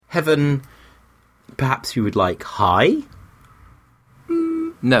Heaven, perhaps you would like hi?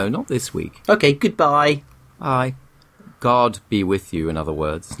 No, not this week. Okay, goodbye. Aye. God be with you, in other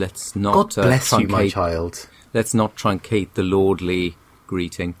words. Let's not God bless you, my child. Let's not truncate the lordly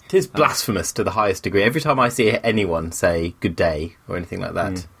greeting. It is blasphemous to the highest degree. Every time I see anyone say good day or anything like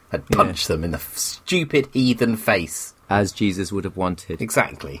that, I'd punch them in the stupid heathen face. As Jesus would have wanted.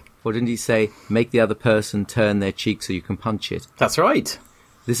 Exactly. Or didn't he say, make the other person turn their cheek so you can punch it? That's right.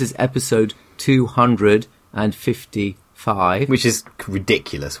 This is episode 255. Which is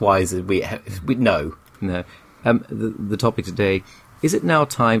ridiculous. Why is it we no. No. The topic today, is it now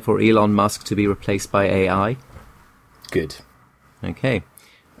time for Elon Musk to be replaced by AI? Good. Okay.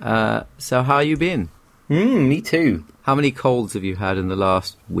 So how you been? Me too. How many colds have you had in the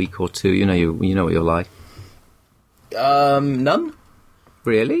last week or two? You know what you're like. None.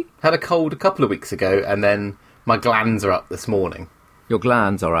 Really? Had a cold a couple of weeks ago, and then my glands are up this morning. Your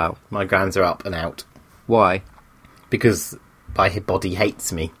glands are out. My glands are up and out. Why? Because my body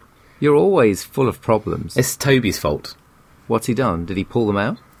hates me. You're always full of problems. It's Toby's fault. What's he done? Did he pull them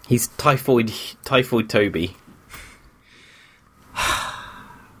out? He's typhoid Toby.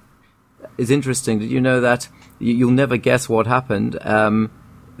 It's interesting. Did you know that you'll never guess what happened?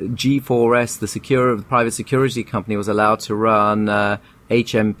 G4S, the private security company, was allowed to run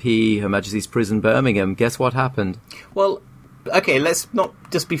HMP, Her Majesty's Prison Birmingham. Guess what happened? Well, okay, let's not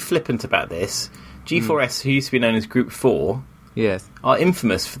just be flippant about this. G4S, who used to be known as Group 4, yes, are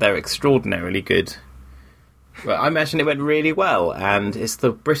infamous for their extraordinarily good... Well, I imagine it went really well, and it's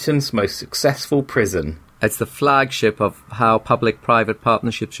Britain's most successful prison. It's the flagship of how public-private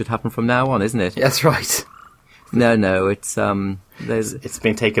partnerships should happen from now on, isn't it? That's right. No, it's it's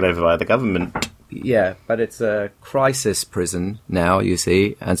been taken over by the government. Yeah, but it's a crisis prison now, you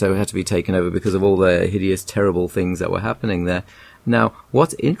see, and so it had to be taken over because of all the hideous, terrible things that were happening there. Now,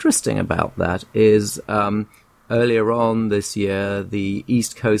 what's interesting about that is earlier on this year, the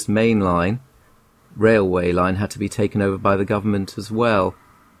East Coast Main Line, railway line, had to be taken over by the government as well.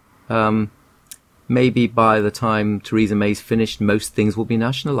 Maybe by the time Theresa May's finished, most things will be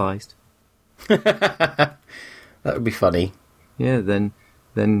nationalised. That would be funny. Yeah, then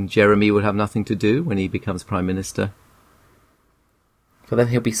Jeremy would have nothing to do when he becomes Prime Minister. But then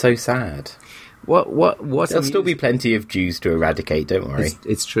he'll be so sad. There'll still be plenty of Jews to eradicate, don't worry.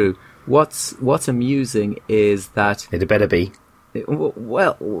 It's true. What's amusing is that... It better be.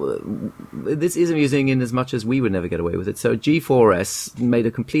 Well, this is amusing in as much as we would never get away with it. So G4S made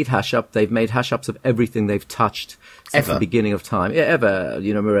a complete hash-up. They've made hash-ups of everything they've touched since the beginning of time. Yeah, ever.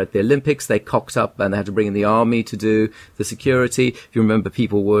 You know, we were at the Olympics, they cocked up and they had to bring in the army to do the security. If you remember,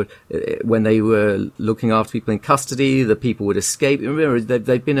 people would, when they were looking after people in custody, the people would escape. Remember,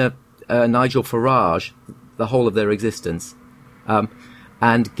 they've been a Nigel Farage the whole of their existence.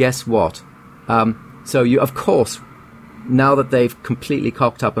 And guess what? So you, of course... Now that they've completely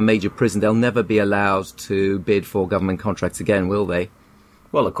cocked up a major prison, they'll never be allowed to bid for government contracts again, will they?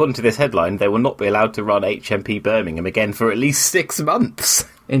 Well, according to this headline, they will not be allowed to run HMP Birmingham again for at least 6 months.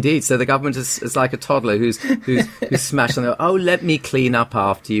 Indeed. So the government is like a toddler who's smashed on. Oh, let me clean up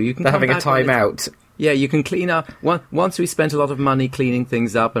after you. They're having a time-out. Yeah, you can clean up. Once we spent a lot of money cleaning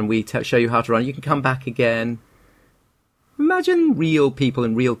things up and we show you how to run, you can come back again. Imagine real people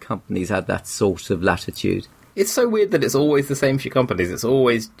and real companies had that sort of latitude. It's so weird that it's always the same few companies. It's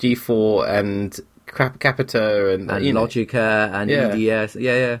always G4 and Capita and Logica and EDS.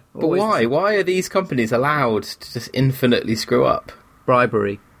 Yeah. But why? Why are these companies allowed to just infinitely screw up?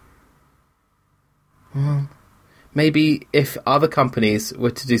 Bribery. Well, maybe if other companies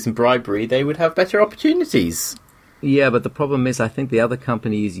were to do some bribery, they would have better opportunities. Yeah, but the problem is I think the other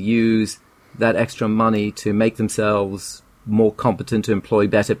companies use that extra money to make themselves... more competent to employ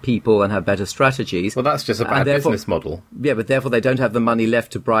better people and have better strategies. Well, that's just a bad business model. Yeah, but therefore they don't have the money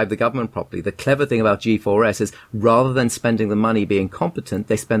left to bribe the government properly. The clever thing about G4S is rather than spending the money being competent,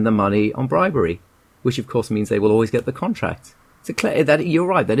 they spend the money on bribery, which of course means they will always get the contract. You're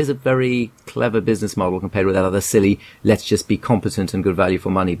right, that is a very clever business model compared with that other silly, let's just be competent and good value for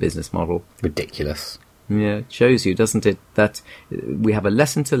money business model. Ridiculous. Yeah, it shows you, doesn't it, that we have a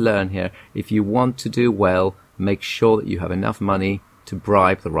lesson to learn here. If you want to do well, make sure that you have enough money to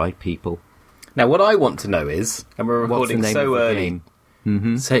bribe the right people. Now, what I want to know is, and we're recording so early...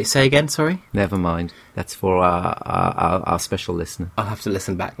 Mm-hmm. Say again, sorry? Never mind. That's for our special listener. I'll have to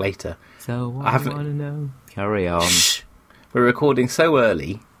listen back later. So what I want to know? Carry on. Shh. We're recording so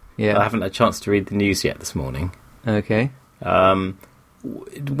early, I haven't had a chance to read the news yet this morning. Okay.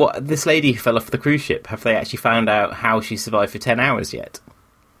 This lady who fell off the cruise ship, have they actually found out how she survived for 10 hours yet?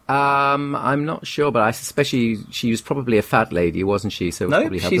 I'm not sure, but I suspect she was probably a fat lady, wasn't she? So it was No,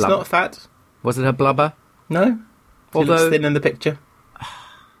 probably her she's blubber. not fat. Was it her blubber? No. She looks thin in the picture.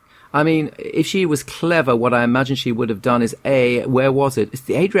 I mean, if she was clever, what I imagine she would have done is, where was it? It's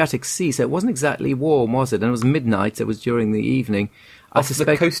the Adriatic Sea, so it wasn't exactly warm, was it? And it was midnight, so it was during the evening. Off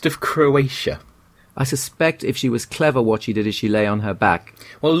the coast of Croatia. I suspect if she was clever, what she did is she lay on her back.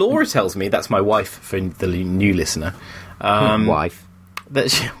 Well, Laura tells me, that's my wife for the new listener. Wife.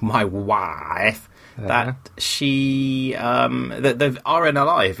 My wife. That she, that the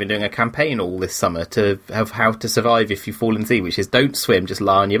RNLI have been doing a campaign all this summer to have how to survive if you fall in the sea, which is don't swim, just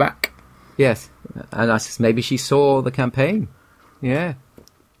lie on your back. Yes, and maybe she saw the campaign. Yeah.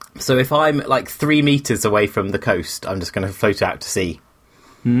 So if I'm like 3 meters away from the coast, I'm just going to float out to sea.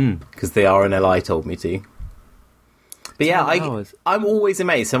 Because the RNLI told me to. But yeah, I'm always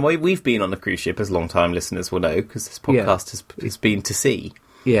amazed. And we've been on a cruise ship, as long-time listeners will know, because this podcast has been to sea.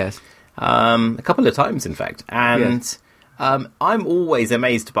 Yes. A couple of times, in fact. And I'm always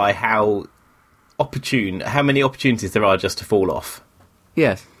amazed by how many opportunities there are just to fall off.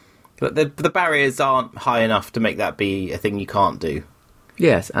 Yes. But the barriers aren't high enough to make that be a thing you can't do.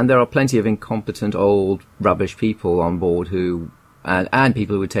 Yes, and there are plenty of incompetent, old, rubbish people on board and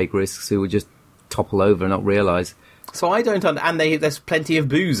people who would take risks who would just topple over and not realise. So I don't there's plenty of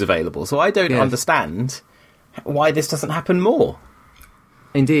booze available, so I don't understand why this doesn't happen more.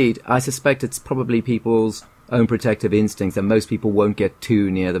 Indeed, I suspect it's probably people's own protective instincts that most people won't get too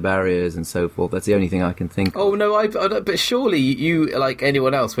near the barriers and so forth. That's the only thing I can think of. Oh, no, but surely you, like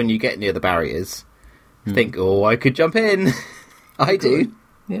anyone else, when you get near the barriers, think, I could jump in. I do.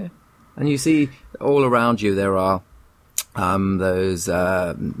 Yeah. And you see all around you there are those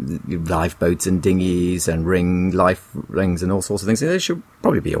lifeboats and dinghies and life rings and all sorts of things. They should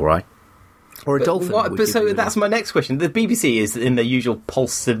probably be all right. Or a dolphin. But so that's my next question. The BBC is, in their usual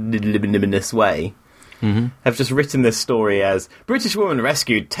pulse-luminous way, have just written this story as British woman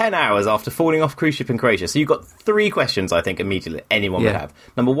rescued 10 hours after falling off cruise ship in Croatia. So you've got 3 questions, I think, immediately anyone would have.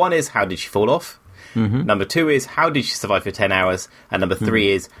 Number 1 is, how did she fall off? Number 2 is, how did she survive for 10 hours? And number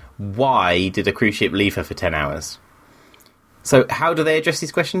 3 is, why did a cruise ship leave her for 10 hours? So how do they address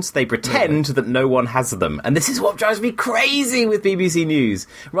these questions? They pretend that no one has them. And this is what drives me crazy with BBC News.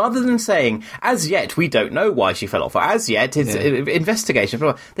 Rather than saying, as yet, we don't know why she fell off, or as yet, it's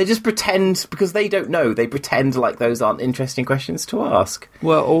investigation. They just pretend, because they don't know, they pretend like those aren't interesting questions to ask.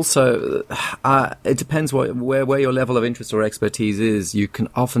 Well, also, it depends where your level of interest or expertise is. You can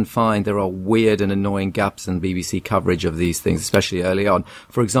often find there are weird and annoying gaps in BBC coverage of these things, especially early on.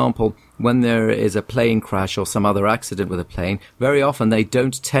 For example, when there is a plane crash or some other accident with a plane, very often they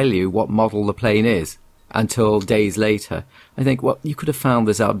don't tell you what model the plane is until days later. I think, well, you could have found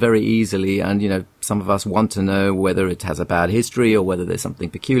this out very easily, and, some of us want to know whether it has a bad history or whether there's something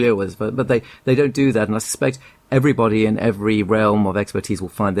peculiar, but they don't do that, and I suspect everybody in every realm of expertise will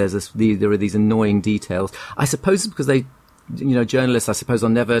find there are these annoying details. I suppose it's because journalists, I suppose, are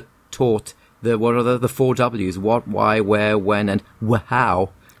never taught what are the 4 W's, what, why, where, when, and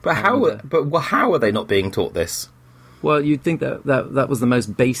how. But how are they not being taught this? Well, you'd think that was the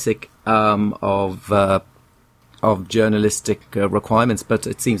most basic of journalistic requirements, but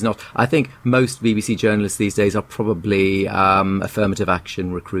it seems not. I think most BBC journalists these days are probably affirmative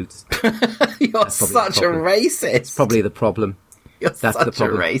action recruits. You're such a racist. It's probably the problem. That's such a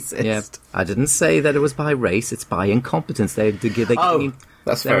racist. Yeah, I didn't say that it was by race. It's by incompetence.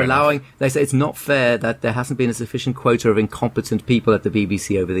 That's fair enough. They say it's not fair that there hasn't been a sufficient quota of incompetent people at the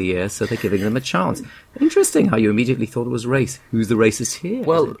BBC over the years, so they're giving them a chance. Interesting how you immediately thought it was race. Who's the racist here?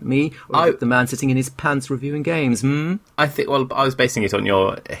 Well, is it me, or is it the man sitting in his pants reviewing games? I think. Well, I was basing it on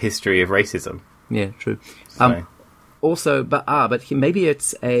your history of racism. Yeah, true. So. But maybe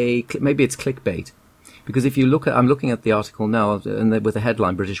it's clickbait. Because if you look I'm looking at the article now, and with the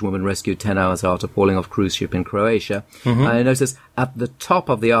headline, British woman rescued 10 hours after falling off cruise ship in Croatia. I notice at the top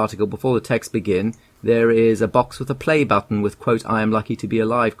of the article, before the text begin, there is a box with a play button with, quote, I am lucky to be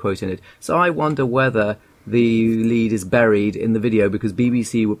alive, quote, in it. So I wonder whether the lead is buried in the video, because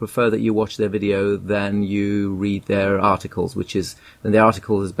BBC would prefer that you watch their video than you read their articles, and the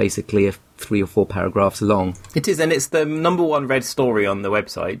article is basically 3 or 4 paragraphs long. It is, and it's the number 1 read story on the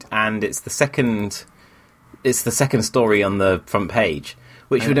website, and it's the second story on the front page,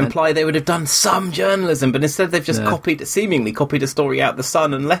 which would imply they would have done some journalism, but instead they've just seemingly copied a story out the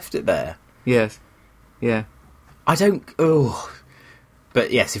Sun and left it there. Yes. Yeah. I don't...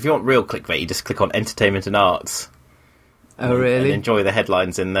 But yes, if you want real clickbait, you just click on entertainment and arts. Oh, really? And enjoy the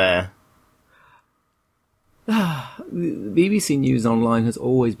headlines in there. BBC News Online has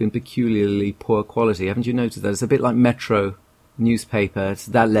always been peculiarly poor quality. Haven't you noticed that? It's a bit like Metro newspaper. It's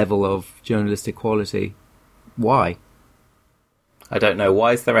that level of journalistic quality. Why? I don't know.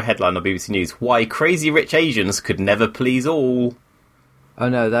 Why is there a headline on BBC News? Why crazy rich Asians could never please all. Oh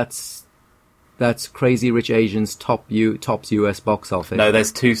no, that's Crazy Rich Asians tops US box office. No,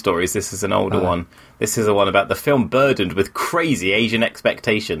 there's two stories. This is an older one. This is the one about the film burdened with crazy Asian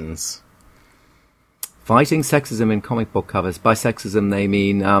expectations. Fighting sexism in comic book covers. By sexism, they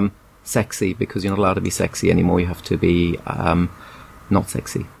mean sexy, because you're not allowed to be sexy anymore. You have to be not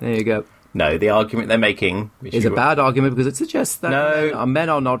sexy. There you go. No, the argument they're making is a bad argument, because it suggests that men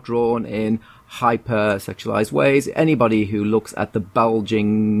are not drawn in hyper-sexualized ways. Anybody who looks at the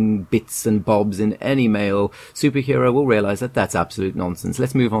bulging bits and bobs in any male superhero will realize that that's absolute nonsense.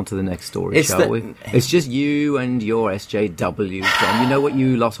 Let's move on to the next story, shall we? It's just you and your SJW, John. You know what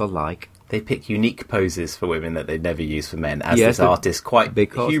you lot are like. They pick unique poses for women that they'd never use for men, as this artist quite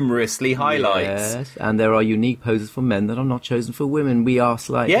humorously highlights. Yes, and there are unique poses for men that are not chosen for women. We are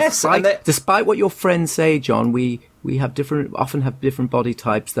slightly... Yes, despite what your friends say, John, we often have different body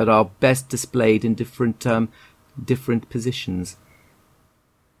types that are best displayed in different positions.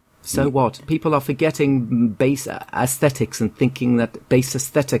 So what? People are forgetting base aesthetics and thinking that base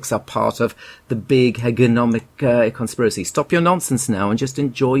aesthetics are part of the big hegemonic conspiracy. Stop your nonsense now and just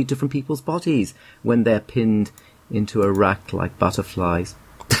enjoy different people's bodies when they're pinned into a rack like butterflies.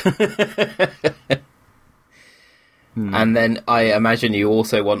 And then I imagine you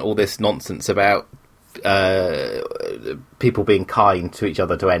also want all this nonsense about people being kind to each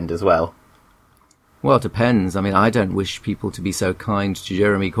other to end as well. Well, it depends. I mean, I don't wish people to be so kind to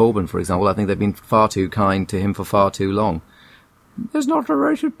Jeremy Corbyn, for example. I think they've been far too kind to him for far too long. There's not a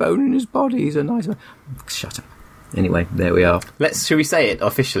roasted bone in his body. He's a nice man. Shut up. Anyway, there we are. Should we say it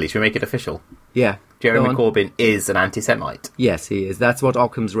officially? Should we make it official? Yeah. Jeremy Corbyn is an anti-Semite. Yes, he is. That's what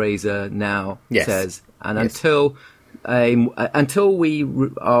Occam's razor now says. And until we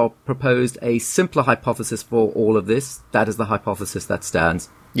are proposed a simpler hypothesis for all of this, that is the hypothesis that stands.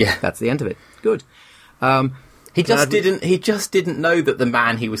 Yeah. That's the end of it. Good. He just didn't know that the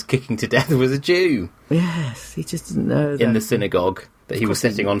man he was kicking to death was a Jew. Yes, he just didn't know that. In the synagogue that he was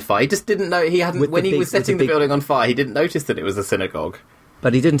setting on fire. He just didn't know. He hadn't when he was setting the building on fire. He didn't notice that it was a synagogue.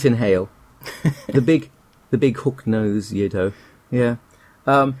 But he didn't inhale the big hook nose, Yiddo. Yeah.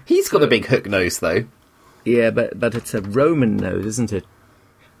 He's got a big hook nose though. Yeah, but it's a Roman nose, isn't it?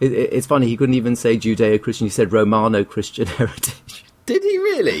 It's funny. He couldn't even say Judeo-Christian. He said Romano-Christian heritage. Did he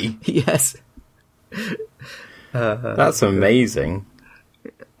really? Yes. That's amazing.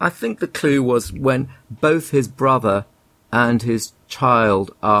 I think the clue was when both his brother and his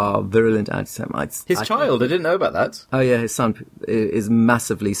child are virulent anti-Semites. I didn't know about that. Oh yeah, his son is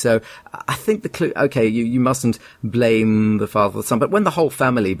massively so. I think the clue, okay, you mustn't blame the father or the son, but when the whole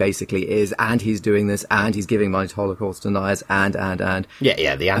family basically is, and he's doing this, and he's giving money to Holocaust deniers, and.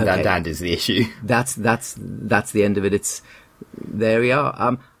 Yeah, the and is the issue. That's the end of it. There we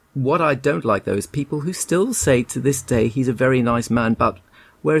are. What I don't like, though, is people who still say to this day he's a very nice man, but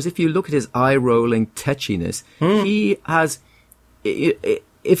whereas if you look at his eye-rolling tetchiness, he has...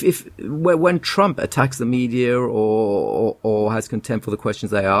 When Trump attacks the media or has contempt for the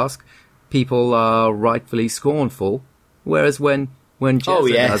questions they ask, people are rightfully scornful, whereas when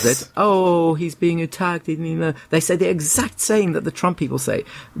Jesse does it, he's being attacked. They say the exact same that the Trump people say.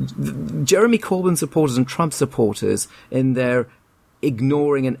 Jeremy Corbyn supporters and Trump supporters, in their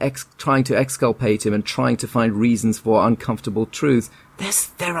ignoring and trying to exculpate him and trying to find reasons for uncomfortable truth,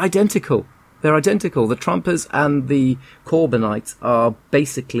 they're identical. They're identical. The Trumpers and the Corbynites are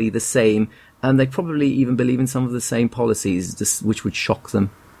basically the same, and they probably even believe in some of the same policies, which would shock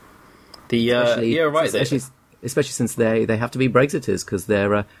them. You're right. Especially since they have to be Brexiters because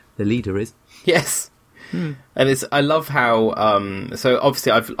their leader is. Yes. And I love how so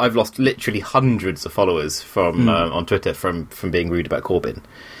obviously I've lost literally hundreds of followers from on Twitter from being rude about Corbyn.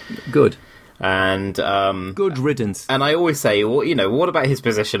 Good. And good riddance. And I always say, well, what about his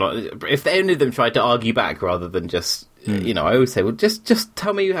position? If any of them tried to argue back rather than just, I always say, well, just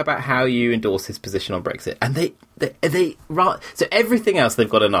tell me about how you endorse his position on Brexit. And they so everything else they've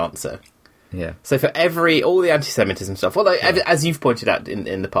got an answer. Yeah. So for all the anti-Semitism stuff, although as you've pointed out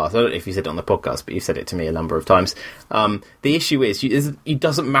in the past, I don't know if you said it on the podcast, but you've said it to me a number of times. The issue is, it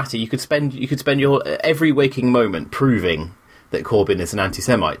doesn't matter. You could spend your every waking moment proving that Corbyn is an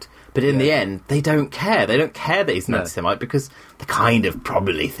anti-Semite, but in the end, they don't care. They don't care that he's an anti-Semite because they kind of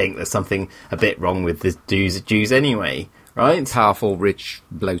probably think there's something a bit wrong with the Jews anyway. Right, powerful, rich,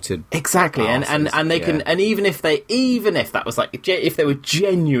 bloated. Exactly, and they can, and even if that was like, if they were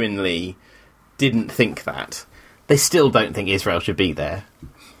genuinely didn't think that, they still don't think Israel should be there.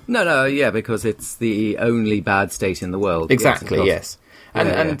 No, yeah, because it's the only bad state in the world. Exactly, yes.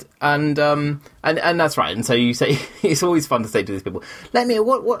 And that's right. And so you say it's always fun to say to these people,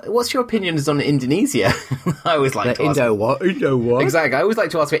 what's your opinions on Indonesia? I always like to ask. Indo what? Exactly. I always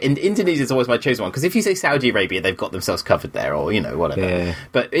like to ask. Indonesia is always my chosen one because if you say Saudi Arabia, they've got themselves covered there, or whatever. Yeah.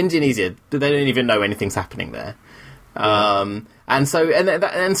 But Indonesia, they don't even know anything's happening there. Yeah. And so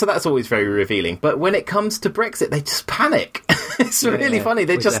that's always very revealing. But when it comes to Brexit, they just panic. It's really funny.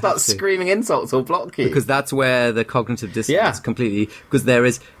 They just start screaming insults or block you. Because that's where the cognitive dissonance completely... Because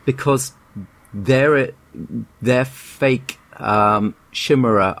their fake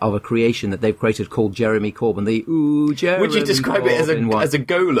chimera of a creation that they've created called Jeremy Corbyn, Jeremy Would you describe it as a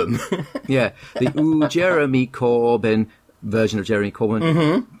golem? Yeah, the Jeremy Corbyn version of Jeremy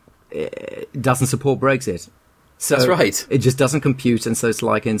Corbyn doesn't support Brexit. So that's right. It just doesn't compute, and so it's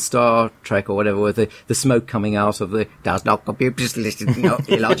like in Star Trek or whatever, with the smoke coming out of the does not compute, no,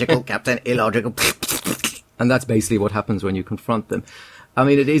 illogical, Captain, illogical. And that's basically what happens when you confront them. I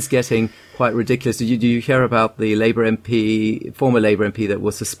mean, it is getting quite ridiculous. Do you hear about the former Labour MP that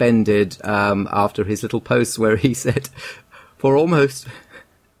was suspended after his little posts where he said,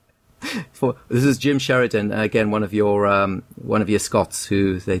 this is Jim Sheridan again, one of your Scots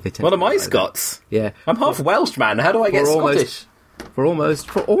who they tend one of my Scots. Yeah, I'm half Welsh, man. How do I get Scottish? For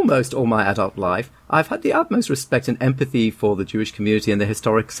almost all my adult life, I've had the utmost respect and empathy for the Jewish community and their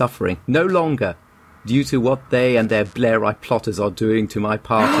historic suffering. No longer, due to what they and their Blairite plotters are doing to my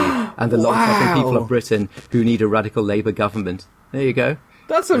party and the long-suffering people of Britain who need a radical Labour government. There you go.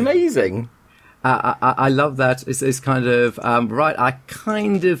 That's amazing. I love that. It's kind of right. I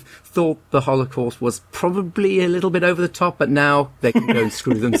kind of thought the Holocaust was probably a little bit over the top, but now they can go and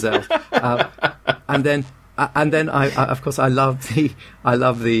screw themselves. And then I of course I love the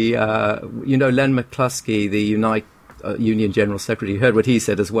Len McCluskey, the Union General Secretary. You heard what he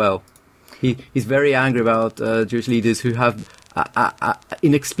said as well. He's very angry about Jewish leaders who have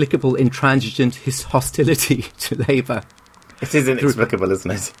inexplicable, intransigent hostility to Labour. It is inexplicable, isn't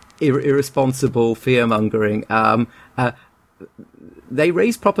it? Irresponsible fear-mongering. They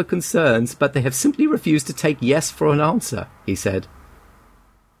raise proper concerns, but they have simply refused to take yes for an answer, he said.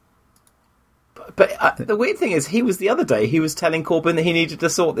 But the weird thing is, he was telling Corbyn that he needed to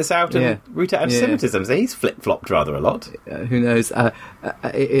sort this out and root out anti-Semitism, so he's flip-flopped rather a lot. Who knows?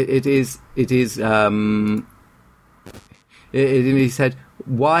 He said,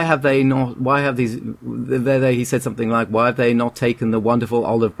 he said something like, why have they not taken the wonderful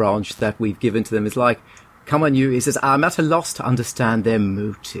olive branch that we've given to them? It's like, come on, he says, I'm at a loss to understand their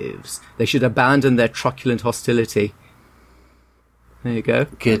motives. They should abandon their truculent hostility. There you go.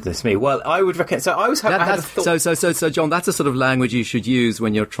 Goodness me. Well, I would recommend... So I was... So, John, that's the sort of language you should use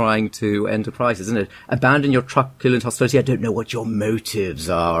when you're trying to end a crisis, isn't it? Abandon your truculent hostility. I don't know what your motives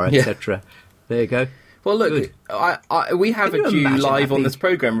are, etc. There you go. Well, look, we have a Jew live on this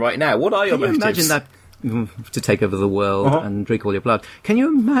programme right now. What are your motives? Can you imagine that to take over the world and drink all your blood? Can you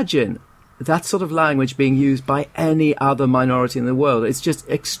imagine that sort of language being used by any other minority in the world? It's just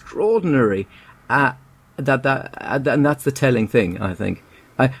extraordinary. And that's the telling thing, I think.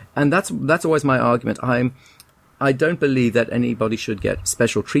 And that's always my argument. I don't believe that anybody should get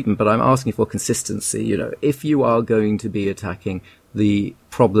special treatment, but I'm asking for consistency. If you are going to be attacking the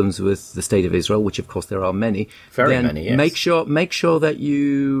problems with the state of Israel, which of course there are many, many, yes. Make sure that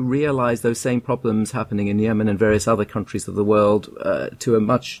you realise those same problems happening in Yemen and various other countries of the world to a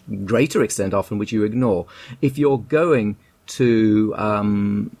much greater extent, often, which you ignore. If you're going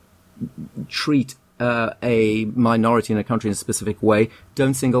to treat a minority in a country in a specific way,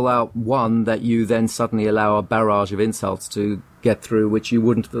 don't single out one that you then suddenly allow a barrage of insults to get through, which you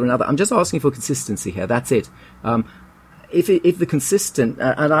wouldn't through another. I'm just asking for consistency here. That's it. If the consistent,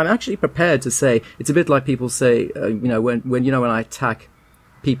 and I'm actually prepared to say, it's a bit like people say, when I attack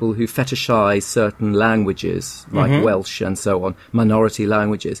people who fetishize certain languages, like Welsh and so on, minority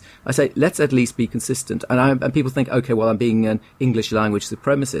languages, I say, let's at least be consistent. And people think, okay, well, I'm being an English language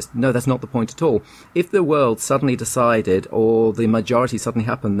supremacist. No, that's not the point at all. If the world suddenly decided, or the majority suddenly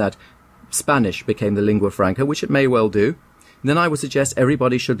happened, that Spanish became the lingua franca, which it may well do, then I would suggest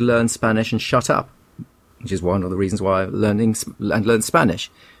everybody should learn Spanish and shut up, which is one of the reasons why I learn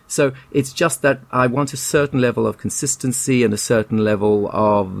Spanish. So it's just that I want a certain level of consistency and a certain level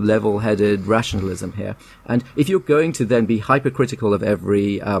of level-headed rationalism here. And if you're going to then be hypercritical of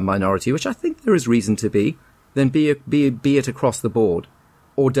every minority, which I think there is reason to be, then be it across the board.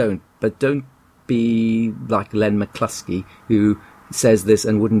 Or don't. But don't be like Len McCluskey, who says this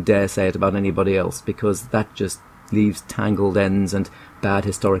and wouldn't dare say it about anybody else, because that just leaves tangled ends and bad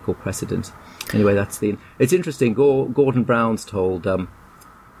historical precedent. Anyway, it's interesting. Gordon Brown's told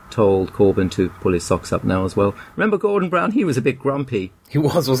told Corbyn to pull his socks up now as well. Remember Gordon Brown? He was a bit grumpy. He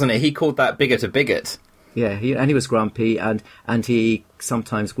was, wasn't he? He called that bigot a bigot. Yeah, he was grumpy, and he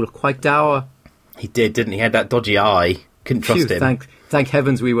sometimes looked quite dour. He did, didn't he? He had that dodgy eye. Couldn't trust him. Thank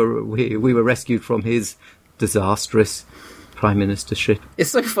heavens we were rescued from his disastrous prime ministership.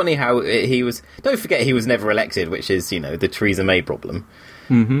 It's so funny how he was... Don't forget he was never elected, which is, the Theresa May problem.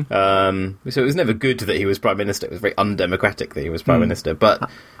 Mm-hmm. So it was never good that he was prime minister. It was very undemocratic that he was prime minister. But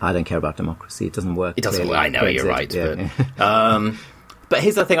I don't care about democracy. It doesn't work. It doesn't work. I know, you're right. Yeah. But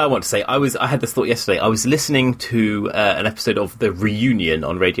here's the thing I want to say. I had this thought yesterday. I was listening to an episode of The Reunion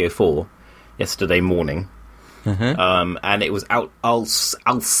on Radio 4 yesterday morning. And it was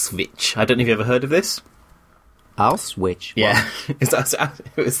Auschwitz. I don't know if you ever heard of this. Auschwitz? Yeah. It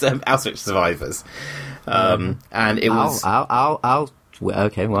was Auschwitz survivors. And it was...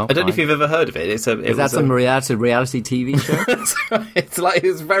 Okay, well, I don't know if you've ever heard of it. Is that some reality TV show? It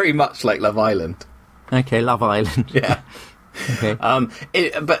was very much like Love Island. Okay, Love Island. Yeah. Okay.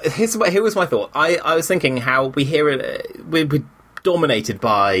 But here was my thought. I was thinking how we hear it. We're dominated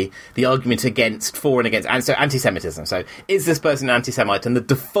by the argument for and against, and so anti-Semitism. So, is this person an anti-Semite? And the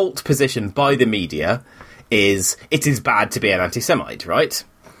default position by the media is it is bad to be an anti-Semite, right?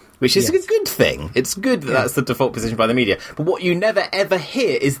 Which is a good thing. It's good that that's the default position by the media. But what you never ever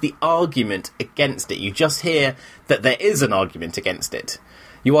hear is the argument against it. You just hear that there is an argument against it.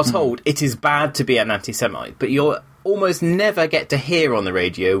 You are told it is bad to be an anti-Semite, but you almost never get to hear on the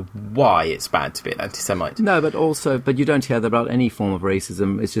radio why it's bad to be an anti-Semite. No, but you don't hear about any form of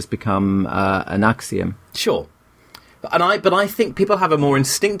racism. It's just become an axiom. Sure. But I think people have a more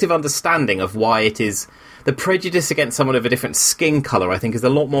instinctive understanding of why it is... The prejudice against someone of a different skin colour, I think, is a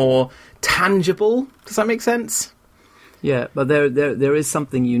lot more tangible. Does that make sense? Yeah, but there is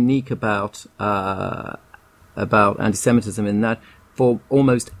something unique about anti-Semitism in that for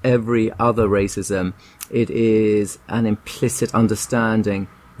almost every other racism, it is an implicit understanding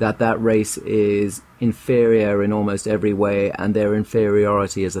that race is inferior in almost every way, and their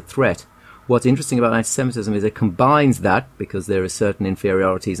inferiority is a threat. What's interesting about anti-Semitism is it combines that, because there are certain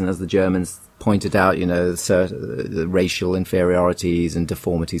inferiorities, and as the Germans pointed out, the racial inferiorities and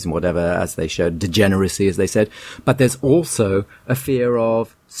deformities and whatever, as they showed, degeneracy, as they said. But there's also a fear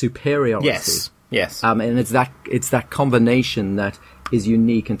of superiority. Yes. And it's that combination that is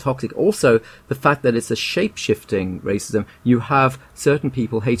unique and toxic. Also, the fact that it's a shape-shifting racism. You have certain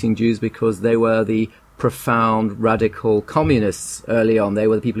people hating Jews because they were the profound radical communists early on. They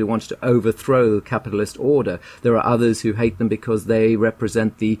were the people who wanted to overthrow the capitalist order. There are others who hate them because they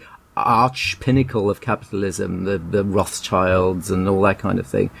represent the arch pinnacle of capitalism, the Rothschilds and all that kind of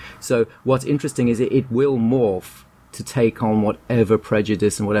thing. So what's interesting is it will morph to take on whatever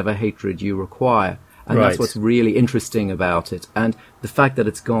prejudice and whatever hatred you require. And that's what's really interesting about it. And the fact that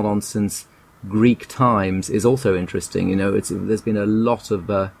it's gone on since Greek times is also interesting. There's been a lot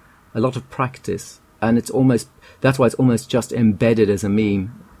of practice, and that's why it's almost just embedded as a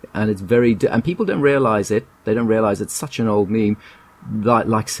meme. And it's and people don't realize it. They don't realize it's such an old meme,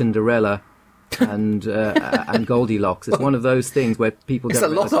 like Cinderella and Goldilocks. It's one of those things where people It's a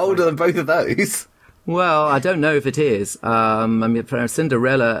lot older than both of those. Well, I don't know if it is. For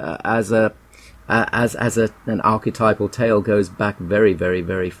Cinderella as an archetypal tale goes back very, very,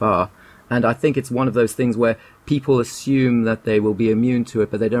 very far. And I think it's one of those things where people assume that they will be immune to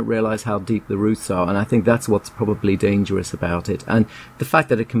it, but they don't realize how deep the roots are. And I think that's what's probably dangerous about it. And the fact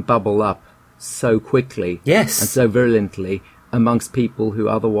that it can bubble up so quickly and so virulently amongst people who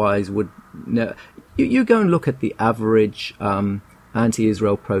otherwise would know. You go and look at the average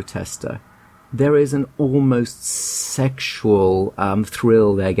anti-Israel protester. There is an almost sexual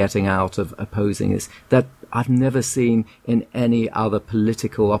thrill they're getting out of opposing this that I've never seen in any other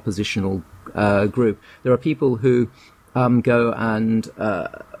political oppositional group. There are people who go and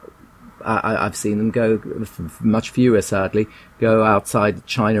I've seen them go, much fewer sadly, go outside the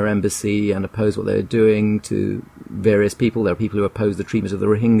China embassy and oppose what they're doing to various people. There are people who oppose the treatment of the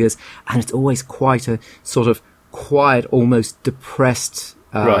Rohingyas, and it's always quite a sort of quiet, almost depressed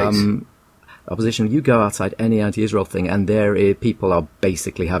opposition. You go outside any anti-Israel thing, and people are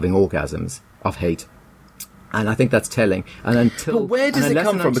basically having orgasms of hate. And I think that's telling. And but where does it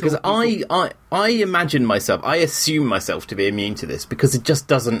come from? Because I imagine myself, I assume myself to be immune to this because it just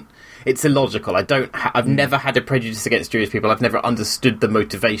doesn't. It's illogical. I've never had a prejudice against Jewish people. I've never understood the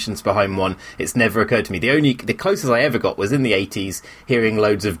motivations behind one. It's never occurred to me. The closest I ever got was in the 80s, hearing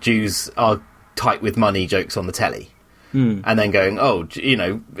loads of Jews are tight with money jokes on the telly. and then going,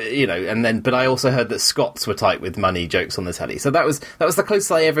 and then, but I also heard that Scots were tight with money jokes on the telly. So that was the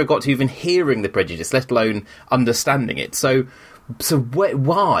closest I ever got to even hearing the prejudice, let alone understanding it. So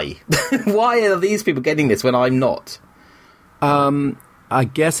why? Why are these people getting this when I'm not? I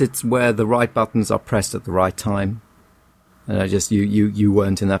guess it's where the right buttons are pressed at the right time. And I just you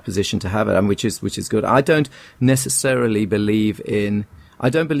weren't in that position to have it, and which is good. I don't necessarily believe in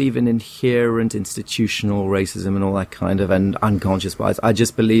inherent institutional racism and all that kind of and unconscious bias. I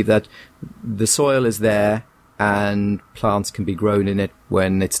just believe that the soil is there and plants can be grown in it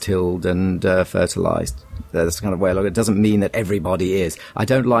when it's tilled and fertilized. That's the kind of way I look at it. It doesn't mean that everybody is. I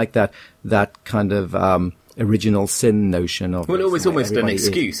don't like that kind of original sin notion of... Well, it's almost an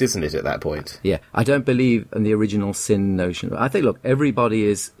excuse, isn't it, at that point? Yeah, I don't believe in the original sin notion. I think, look, everybody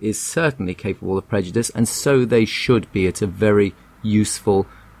is certainly capable of prejudice, and so they should be. It's a very useful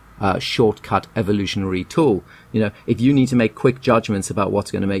shortcut evolutionary tool. If you need to make quick judgments about what's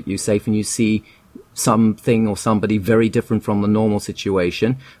going to make you safe and you see something or somebody very different from the normal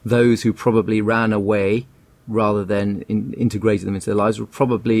situation, those who probably ran away rather than integrated them into their lives were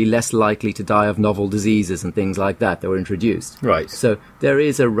probably less likely to die of novel diseases and things like that were introduced. Right. So there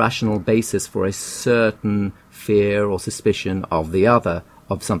is a rational basis for a certain fear or suspicion of the other,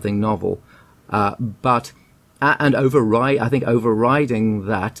 of something novel. I think overriding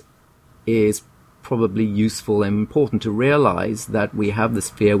that is probably useful and important to realize that we have this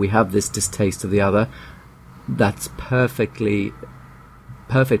fear, we have this distaste of the other. That's perfect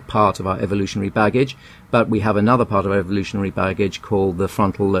part of our evolutionary baggage, but we have another part of our evolutionary baggage called the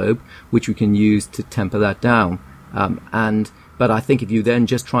frontal lobe, which we can use to temper that down. But I think if you then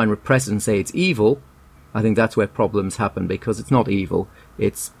just try and repress it and say it's evil, I think that's where problems happen, because it's not evil.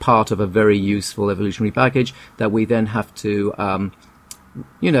 It's part of a very useful evolutionary baggage that we then have to,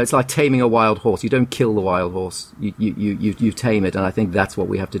 it's like taming a wild horse. You don't kill the wild horse. You tame it. And I think that's what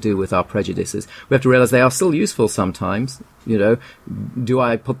we have to do with our prejudices. We have to realize they are still useful sometimes. Do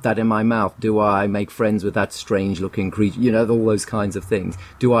I put that in my mouth? Do I make friends with that strange looking creature? All those kinds of things.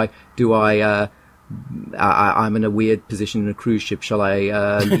 I'm in a weird position in a cruise ship. Shall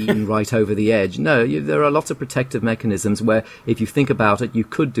I lean right over the edge? No, there are lots of protective mechanisms where if you think about it, you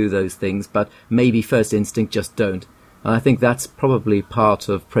could do those things, but maybe first instinct just don't. And I think that's probably part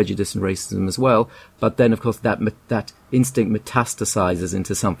of prejudice and racism as well. But then, of course, that instinct metastasizes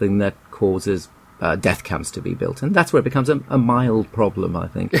into something that causes death camps to be built. And that's where it becomes a mild problem, I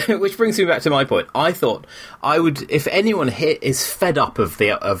think. Which brings me back to my point. I thought I would, if anyone here is fed up of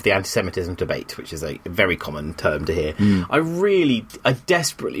the anti-Semitism debate, which is a very common term to hear, I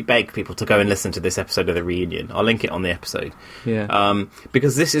desperately beg people to go and listen to this episode of The Reunion. I'll link it on the episode. Yeah.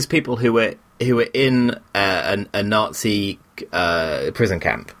 Because this is people who were in a Nazi prison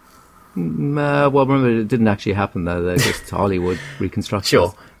camp. Well, remember, it didn't actually happen, though. They're just Hollywood reconstructions.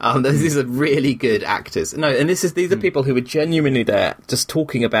 Sure. These are really good actors. No, and these are people who were genuinely there, just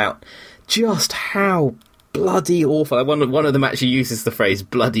talking about just how bloody awful. One of them actually uses the phrase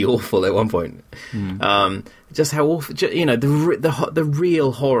 "bloody awful" at one point. Just how awful, the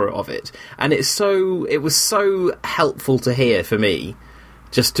real horror of it. And it was so helpful to hear for me,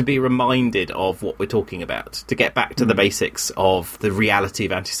 just to be reminded of what we're talking about, to get back to the basics of the reality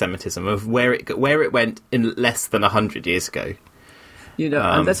of anti-Semitism, of where it went in less than 100 years ago.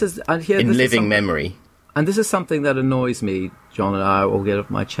 And this is living memory. And this is something that annoys me, John, and I will get off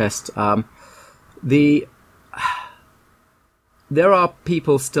my chest. There are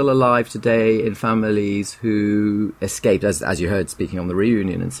people still alive today in families who escaped, as you heard, speaking on The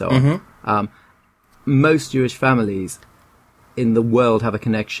Reunion and so on. Most Jewish families in the world have a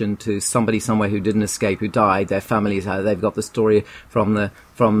connection to somebody somewhere who didn't escape, who died. Their families, they've got the story from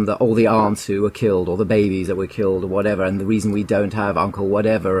all the aunts who were killed, or the babies that were killed, or whatever, and the reason we don't have Uncle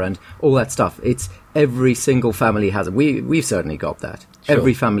whatever, and all that stuff. It's every single family has it. We've certainly got that. Sure.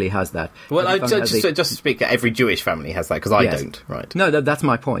 Every family has that. Well, just to speak, every Jewish family has that, because I don't. Right? No, that's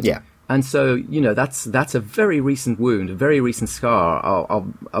my point. Yeah. And so, that's a very recent wound, a very recent scar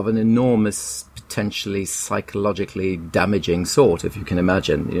of an enormous, potentially psychologically damaging sort, if you can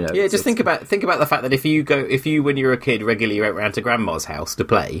imagine. Yeah, just think about the fact that if you when you were a kid regularly went round to grandma's house to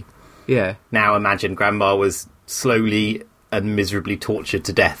play. Yeah. Now imagine grandma was slowly and miserably tortured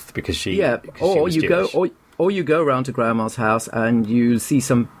to death because she. Yeah. Or you go around to grandma's house and you see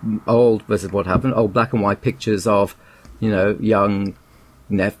some old black and white pictures of, young.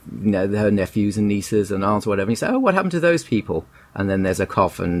 Her nephews and nieces and aunts or whatever, and you say, oh, what happened to those people? And then there's a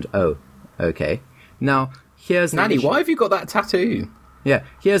cough and, oh, okay. Now, here's the Nanny, issue. why have you got that tattoo? Yeah,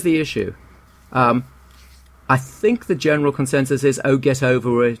 here's the issue. I think the general consensus is, oh, get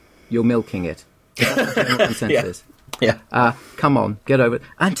over it, you're milking it. That's the general consensus. Yeah. Yeah. Come on, get over it.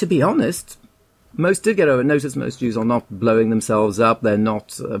 And to be honest, most did get over it. Notice most Jews are not blowing themselves up. They're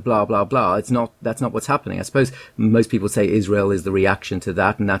not blah, blah, blah. That's not what's happening. I suppose most people say Israel is the reaction to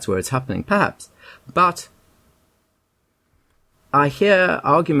that, and that's where it's happening, perhaps. But I hear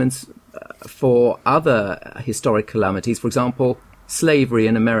arguments for other historic calamities, for example, slavery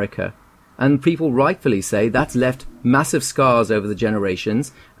in America. And people rightfully say that's left massive scars over the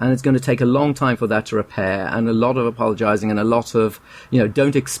generations, and it's going to take a long time for that to repair, and a lot of apologizing and a lot of,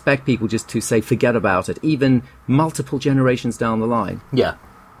 don't expect people just to say forget about it, even multiple generations down the line. Yeah.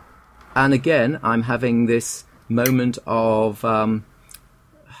 And again, I'm having this moment of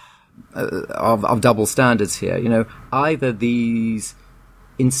double standards here. Either these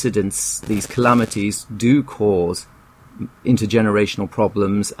incidents, these calamities do cause intergenerational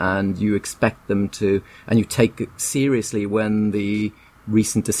problems, and you expect them to, and you take it seriously when the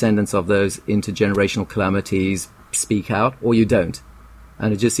recent descendants of those intergenerational calamities speak out, or you don't.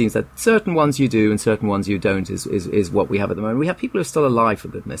 And it just seems that certain ones you do and certain ones you don't is what we have at the moment. We have people who are still alive, for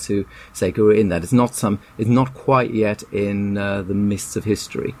goodness, who say go in that. It's not quite yet in the mists of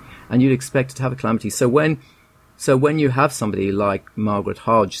history. And you'd expect it to have a calamity. So when you have somebody like Margaret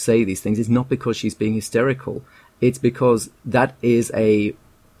Hodge say these things, it's not because she's being hysterical. It's because that is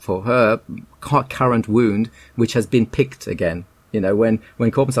for her, current wound, which has been picked again. When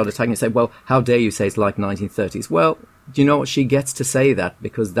Corbyn started attacking, you say, well, how dare you say it's like 1930s? Well, do you know what? She gets to say that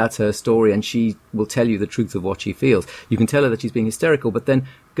because that's her story, and she will tell you the truth of what she feels. You can tell her that she's being hysterical, but then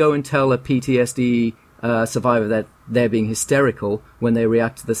go and tell a PTSD survivor that they're being hysterical when they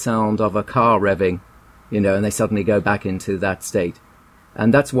react to the sound of a car revving, and they suddenly go back into that state.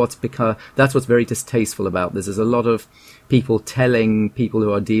 And that's what's very distasteful about this. There's a lot of people telling people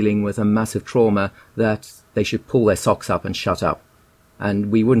who are dealing with a massive trauma that they should pull their socks up and shut up. And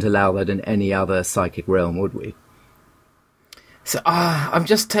we wouldn't allow that in any other psychic realm, would we? So I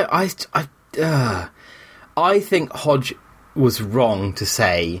think Hodge was wrong to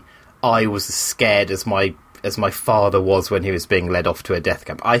say I was as scared as my father was when he was being led off to a death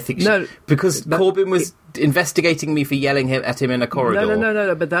camp. I think because Corbyn was investigating me for yelling at him in a corridor.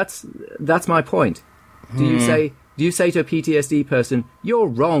 No. But that's my point. Do you say to a PTSD person, you're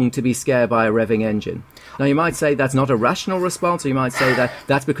wrong to be scared by a revving engine? Now, you might say that's not a rational response, or you might say that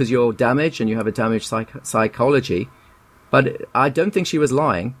that's because you're damaged and you have a damaged psychology. But I don't think she was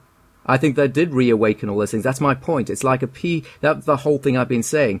lying. I think that did reawaken all those things. That's my point. It's like that's the whole thing I've been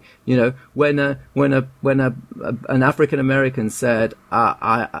saying. When an African American said,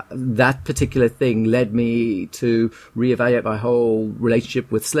 that particular thing led me to reevaluate my whole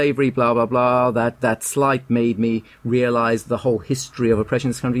relationship with slavery, blah, blah, blah, that slight made me realize the whole history of oppression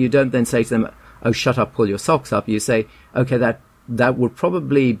in this country. You don't then say to them, oh, shut up, pull your socks up. You say, okay, that would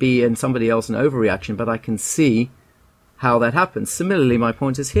probably be in somebody else an overreaction, but I can see how that happens. Similarly, my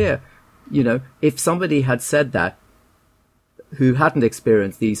point is here. If somebody had said that, who hadn't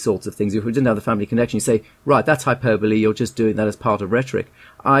experienced these sorts of things, who didn't have the family connection, you say, right, that's hyperbole, you're just doing that as part of rhetoric.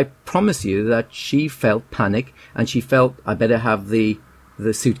 I promise you that she felt panic, and she felt, I better have the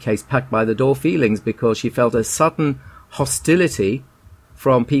suitcase packed by the door feelings, because she felt a sudden hostility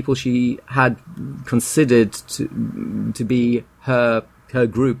from people she had considered to be her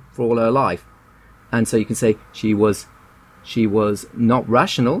group for all her life. And so you can say she was not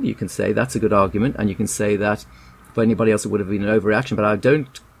rational. You can say that's a good argument, and you can say that for anybody else it would have been an overreaction, but I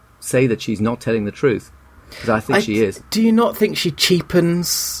don't say that she's not telling the truth, because I think she is. Do you not think she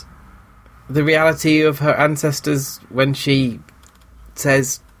cheapens the reality of her ancestors when she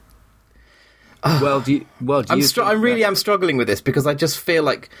says... I'm struggling with this, because I just feel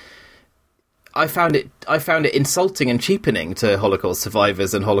like I found it insulting and cheapening to Holocaust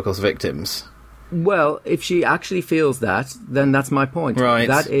survivors and Holocaust victims. Well, if she actually feels that, then that's my point. Right.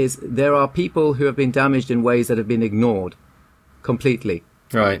 That is, there are people who have been damaged in ways that have been ignored completely.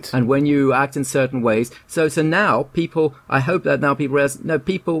 Right. And when you act in certain ways, so now people, I hope that now people realize, no,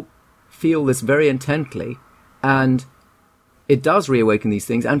 people feel this very intently, and it does reawaken these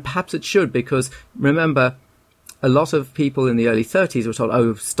things, and perhaps it should, because remember, a lot of people in the early 30s were told,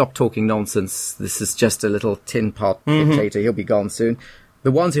 oh, stop talking nonsense, this is just a little tin pot dictator, he'll be gone soon.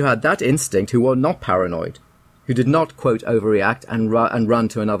 The ones who had that instinct, who were not paranoid, who did not, quote, overreact and run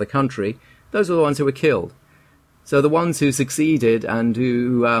to another country, those were the ones who were killed. So the ones who succeeded and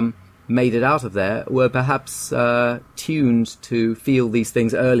who made it out of there were perhaps tuned to feel these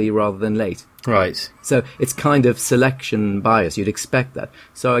things early rather than late. Right. So it's kind of selection bias. You'd expect that.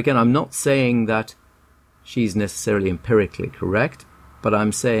 So again, I'm not saying that she's necessarily empirically correct, but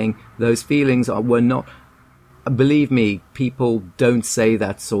I'm saying those feelings were not... believe me, people don't say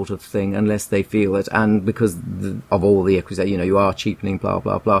that sort of thing unless they feel it, and because of all the accusations, you are cheapening, blah,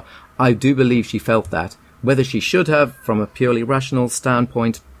 blah, blah. I do believe she felt that. Whether she should have, from a purely rational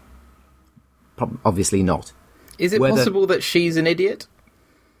standpoint, obviously not. Is it possible that she's an idiot?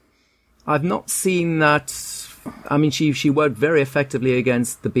 I've not seen that. I mean, she worked very effectively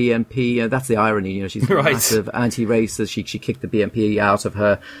against the BNP. That's the irony. She's a massive anti-racist. She kicked the BNP out of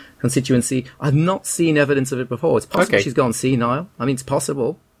her constituency. I've not seen evidence of it before. It's possible she's gone senile. I mean, it's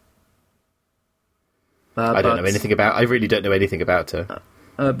possible. I don't know anything about. I really don't know anything about her.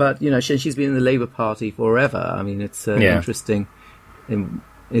 But she's been in the Labour Party forever. I mean, it's interesting.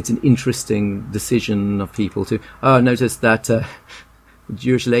 It's an interesting decision of people to. Notice that.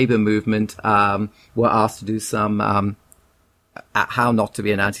 Jewish Labour movement were asked to do some how not to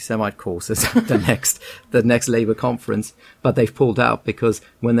be an anti-Semite courses at the next Labour conference, but they've pulled out because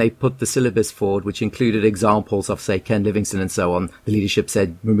when they put the syllabus forward, which included examples of, say, Ken Livingstone and so on, the leadership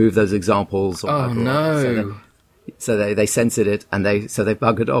said remove those examples. Oh no! So they censored it, and they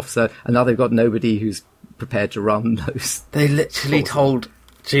buggered off. So and now they've got nobody who's prepared to run those. They literally told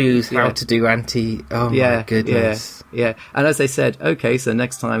Jews how to do my goodness. Yeah, and as they said, okay, so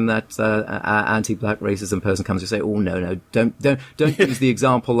next time that anti-black racism person comes, you say, oh no, don't use the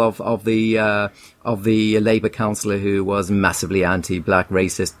example of the Labour councillor who was massively anti-black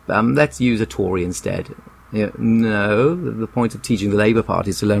racist. Let's use a Tory instead. No, the point of teaching the Labour Party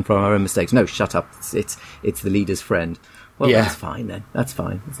is to learn from our own mistakes. No, shut up. It's the leader's friend. Well, that's fine then. That's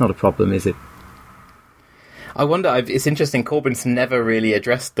fine. It's not a problem, is it? I wonder. It's interesting. Corbyn's never really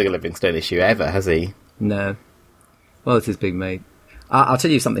addressed the Livingstone issue ever, has he? No. Well, it's his big mate. I'll tell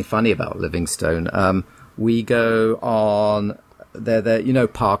you something funny about Livingstone. We go on the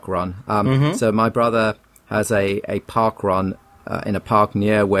park run. So my brother has a park run in a park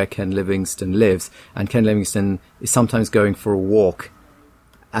near where Ken Livingstone lives, and Ken Livingstone is sometimes going for a walk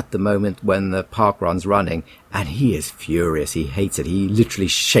at the moment when the park run's running, and he is furious. He hates it. He literally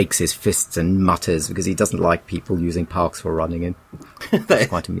shakes his fists and mutters because he doesn't like people using parks for running in. It's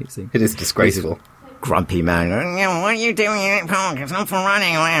quite amusing. It is disgraceful. Grumpy man. What are you doing in the park? It's not for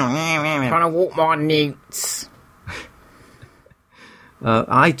running. I'm trying to walk my newts.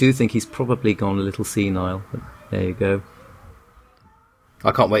 I do think he's probably gone a little senile. But there you go.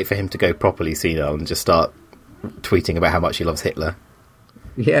 I can't wait for him to go properly senile and just start tweeting about how much he loves Hitler.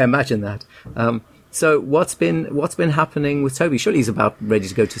 Yeah, imagine that. So what's been happening with Toby? Surely he's about ready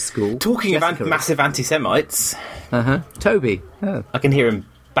to go to school. Talking about massive anti-Semites. Toby. Oh. I can hear him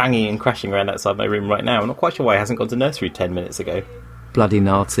banging and crashing around outside my room right now. I'm not quite sure why he hasn't gone to nursery 10 minutes ago. Bloody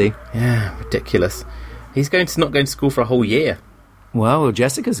Nazi. Yeah, ridiculous. He's not going to school for a whole year. Well,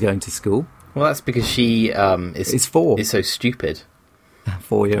 Jessica's going to school. Well, that's because she is 4. Is so stupid.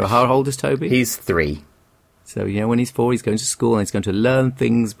 4 year. How old is Toby? He's 3. So, when he's 4, he's going to school and he's going to learn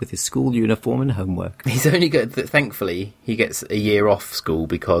things with his school uniform and homework. He's only got, thankfully, he gets a year off school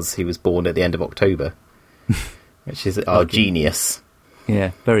because he was born at the end of October, which is our genius.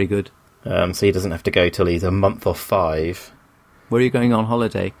 Yeah, very good. So he doesn't have to go till he's a month or 5. Where are you going on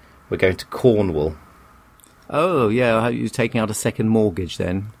holiday? We're going to Cornwall. Oh, yeah, you're taking out a second mortgage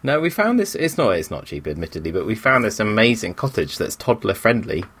then? No, we found this, it's not cheap admittedly, but we found this amazing cottage that's toddler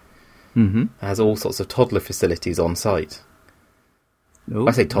friendly. Mm-hmm. It has all sorts of toddler facilities on site. Ooh,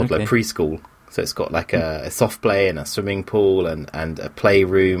 I say toddler, preschool. So it's got like a soft play and a swimming pool and a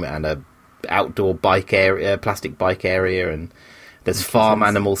playroom and a outdoor bike area, plastic bike area, and there's farm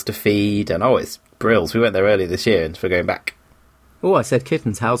animals to feed, and it's brills. We went there earlier this year and we're going back. Oh, I said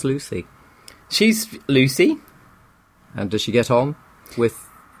kittens. How's Lucy? She's Lucy. And does she get on with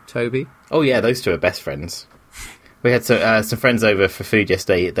Toby? Oh yeah, those two are best friends. We had some friends over for food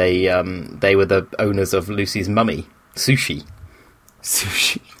yesterday. They were the owners of Lucy's mummy, Sushi.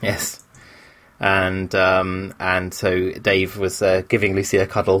 Sushi. Yes. And so Dave was giving Lucy a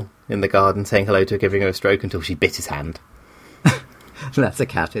cuddle in the garden, saying hello to her, giving her a stroke until she bit his hand. That's a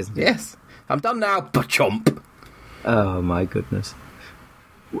cat, isn't it? Yes. I'm done now, ba-chomp. Oh, my goodness.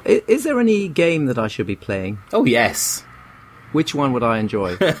 Is there any game that I should be playing? Oh, yes. Which one would I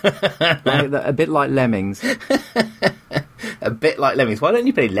enjoy? A bit like Lemmings. A bit like Lemmings. Why don't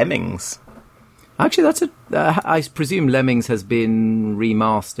you play Lemmings? Actually, I presume Lemmings has been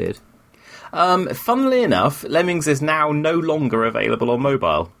remastered. Funnily enough, Lemmings is now no longer available on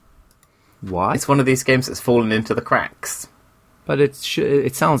mobile. Why? It's one of these games that's fallen into the cracks. But it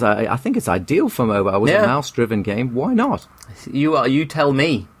sounds. I think it's ideal for mobile. It was a mouse-driven game. Why not? You tell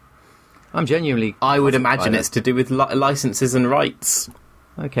me. I'm genuinely. I would imagine it's to do with licenses and rights.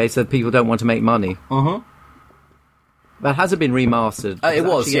 Okay, so people don't want to make money. Uh-huh. But has it been remastered? It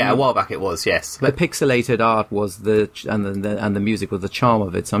was, yeah, a while back it was, yes. The pixelated art was and the music was the charm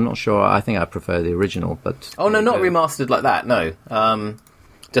of it, so I'm not sure. I think I prefer the original, but... Oh, no, not remastered like that, no.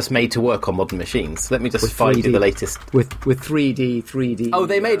 Just made to work on modern machines. Let me just find you the latest. With 3D. Oh,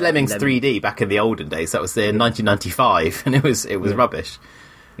 they made Lemmings 3D back in the olden days. That was in 1995, and it was rubbish.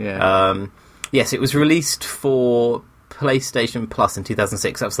 Yeah. Yes, it was released for PlayStation Plus in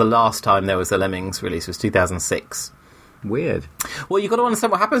 2006. That was the last time there was a Lemmings release, was 2006. Weird. Well, you've got to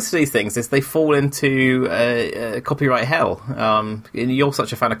understand what happens to these things is they fall into copyright hell. You're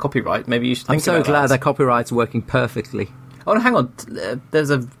such a fan of copyright, maybe you should think about that. I'm so glad that copyright's working perfectly. Oh, no, hang on. There's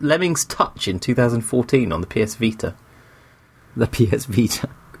a Lemmings Touch in 2014 on the PS Vita. The PS Vita.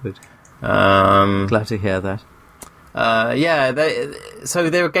 Good. Glad to hear that. So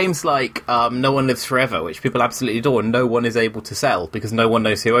there are games like No One Lives Forever, which people absolutely adore, and no one is able to sell because no one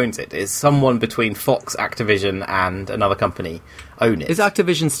knows who owns it. It's someone between Fox, Activision, and another company own it. Is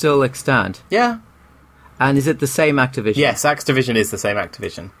Activision still extant? Yeah. And is it the same Activision? Yes, Activision is the same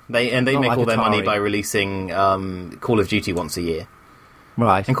Activision. They make like all their Atari. money by releasing Call of Duty once a year.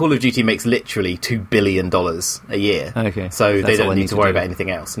 Right. And Call of Duty makes literally $2 billion a year. Okay. So they That's all don't they need to worry about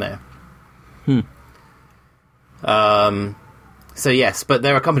anything else now. So yes, but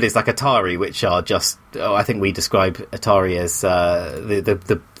there are companies like Atari which are just... Oh, I think we describe Atari as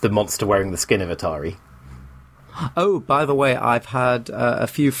the monster wearing the skin of Atari. Oh, by the way, I've had a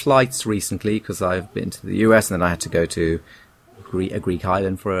few flights recently because I've been to the US and then I had to go to a Greek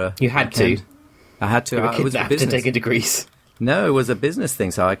island for a You had weekend. to? I had to. You were It was a kidnapped to business. take it to Greece. No, it was a business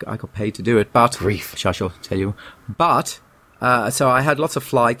thing, so I got paid to do it. But Grief. which I shall tell you. But so I had lots of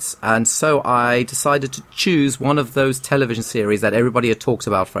flights, and so I decided to choose one of those television series that everybody had talked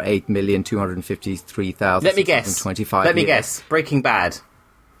about for 8,253,000. Let me guess. Let me guess. Breaking Bad.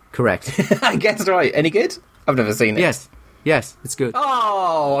 Correct. I guessed right. Any good? I've never seen it. Yes, it's good.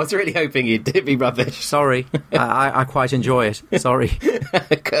 Oh, I was really hoping you'd be rubbish. Sorry, I quite enjoy it. Sorry.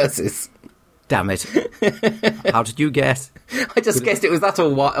 Curses. Damn it. How did you guess? I just guessed it was that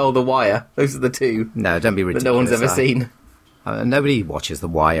or The Wire. Those are the two No, don't be that ridiculous. no one's ever seen. Nobody watches The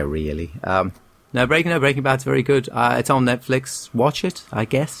Wire, really. No, Breaking Bad's very good. It's on Netflix. Watch it, I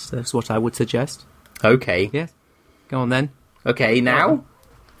guess. That's what I would suggest. Okay. Yes. Go on then. Okay, now?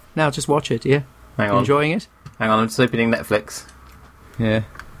 Now just watch it, yeah. Hang You on. enjoying it? Hang on, I'm just opening Netflix. Yeah.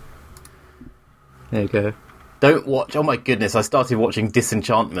 There you go. Don't watch... Oh my goodness, I started watching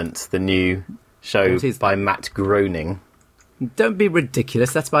Disenchantment, the new show What is by Matt Groening. Don't be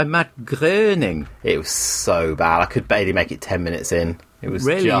ridiculous. That's by Matt Groening. It was so bad. I could barely make it 10 minutes in. It was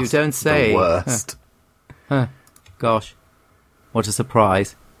Really? You just don't say. the worst. Gosh. What a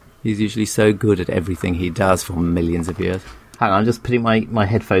surprise. He's usually so good at everything he does for millions of years. Hang on, I'm just putting my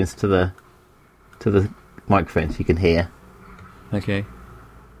headphones to the microphone so you can hear. Okay.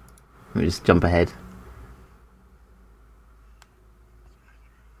 Let me just jump ahead.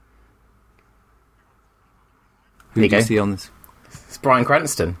 Who There you do you go. see on this? It's Bryan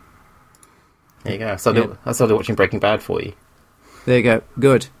Cranston. There you go. I started watching Breaking Bad for you. There you go.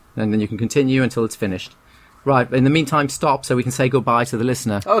 Good. And then you can continue until it's finished. Right. In the meantime, stop so we can say goodbye to the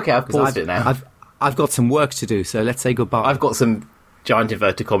listener. Okay, I've 'Cause paused it now. I've got some work to do, so let's say goodbye. I've got some giant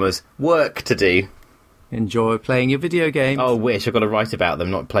inverted commas work to do. Enjoy playing your video games. Oh, wish I've got to write about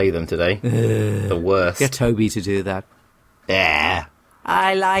them, not play them today. The worst. Get Toby to do that. Yeah.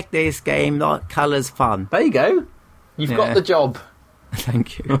 I like this game. Not colours fun. There you go. You've got the job.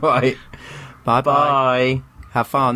 Thank you. Right. Bye-bye. Bye. Have fun.